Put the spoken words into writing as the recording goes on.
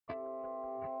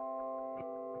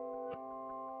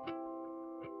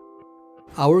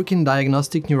I work in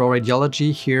diagnostic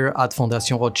neuroradiology here at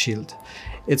Fondation Rothschild.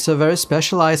 It's a very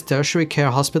specialized tertiary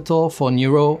care hospital for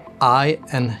neuro, eye,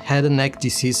 and head and neck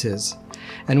diseases.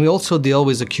 And we also deal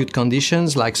with acute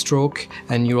conditions like stroke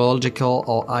and neurological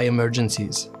or eye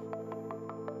emergencies.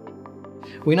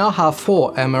 We now have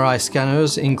 4 MRI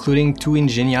scanners, including 2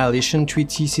 Ingenia Elition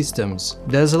 3T systems.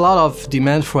 There's a lot of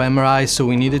demand for MRI, so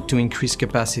we needed to increase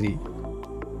capacity.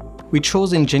 We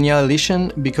chose Ingenia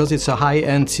Elition because it's a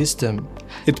high-end system.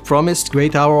 It promised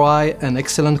great ROI and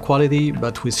excellent quality,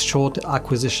 but with short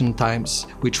acquisition times,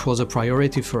 which was a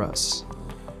priority for us.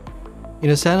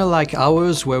 In a center like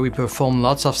ours, where we perform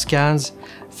lots of scans,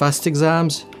 fast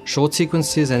exams, short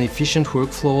sequences and efficient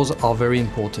workflows are very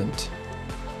important.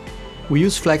 We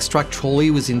use flex track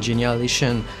trolley with Ingenia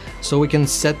Elition, so we can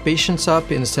set patients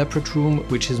up in a separate room,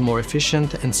 which is more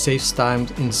efficient and saves time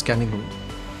in the scanning room.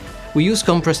 We use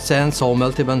compressed sense or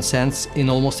multiband sense in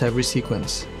almost every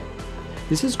sequence.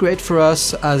 This is great for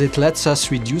us as it lets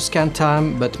us reduce scan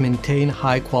time but maintain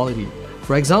high quality.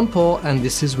 For example, and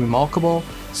this is remarkable,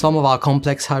 some of our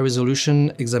complex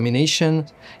high-resolution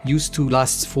examinations used to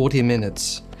last 40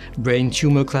 minutes. Brain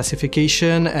tumor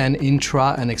classification and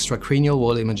intra- and extracranial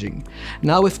wall imaging.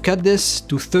 Now we've cut this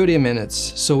to 30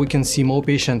 minutes, so we can see more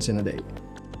patients in a day.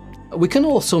 We can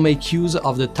also make use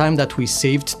of the time that we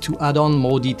saved to add on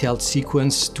more detailed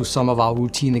sequence to some of our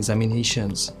routine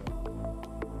examinations.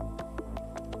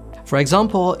 For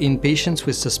example, in patients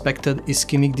with suspected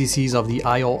ischemic disease of the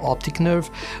eye or optic nerve,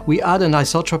 we add an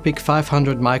isotropic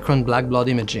 500 micron black blood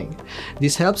imaging.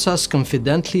 This helps us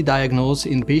confidently diagnose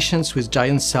in patients with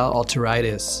giant cell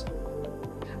arteritis.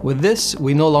 With this,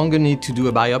 we no longer need to do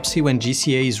a biopsy when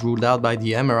GCA is ruled out by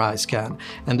the MRI scan,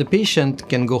 and the patient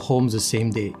can go home the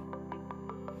same day.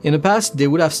 In the past, they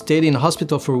would have stayed in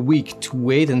hospital for a week to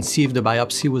wait and see if the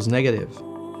biopsy was negative.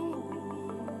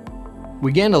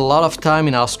 We gained a lot of time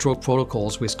in our stroke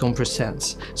protocols with compressed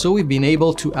sense, so we've been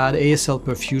able to add ASL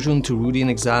perfusion to routine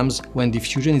exams when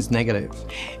diffusion is negative.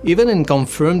 Even in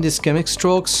confirmed ischemic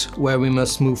strokes, where we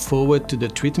must move forward to the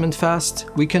treatment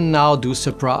fast, we can now do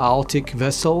supra-aortic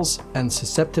vessels and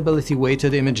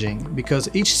susceptibility-weighted imaging, because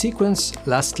each sequence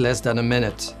lasts less than a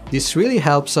minute. This really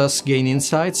helps us gain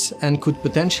insights and could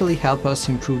potentially help us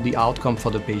improve the outcome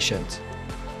for the patient.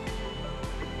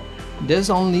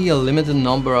 There's only a limited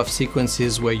number of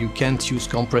sequences where you can't use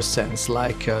compressed sense,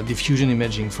 like diffusion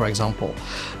imaging, for example.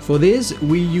 For this,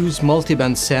 we use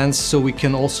multiband sense so we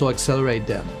can also accelerate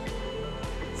them.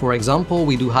 For example,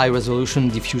 we do high-resolution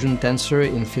diffusion tensor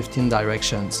in 15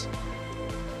 directions.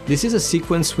 This is a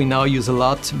sequence we now use a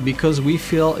lot because we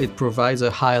feel it provides a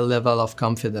high level of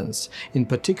confidence, in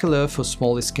particular for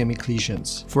small ischemic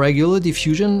lesions. For regular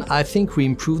diffusion, I think we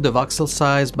improved the voxel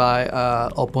size by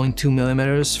 0.2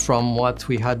 mm from what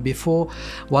we had before,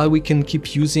 while we can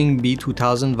keep using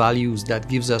B2000 values that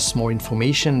gives us more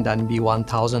information than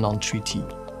B1000 on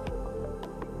 3T.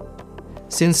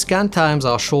 Since scan times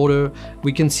are shorter,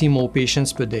 we can see more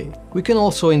patients per day. We can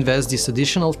also invest this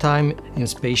additional time in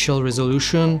spatial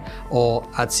resolution or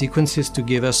add sequences to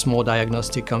give us more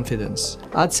diagnostic confidence.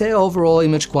 I'd say overall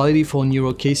image quality for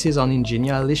neuro cases on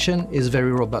Ingenia Elition is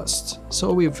very robust,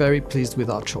 so we're very pleased with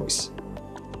our choice.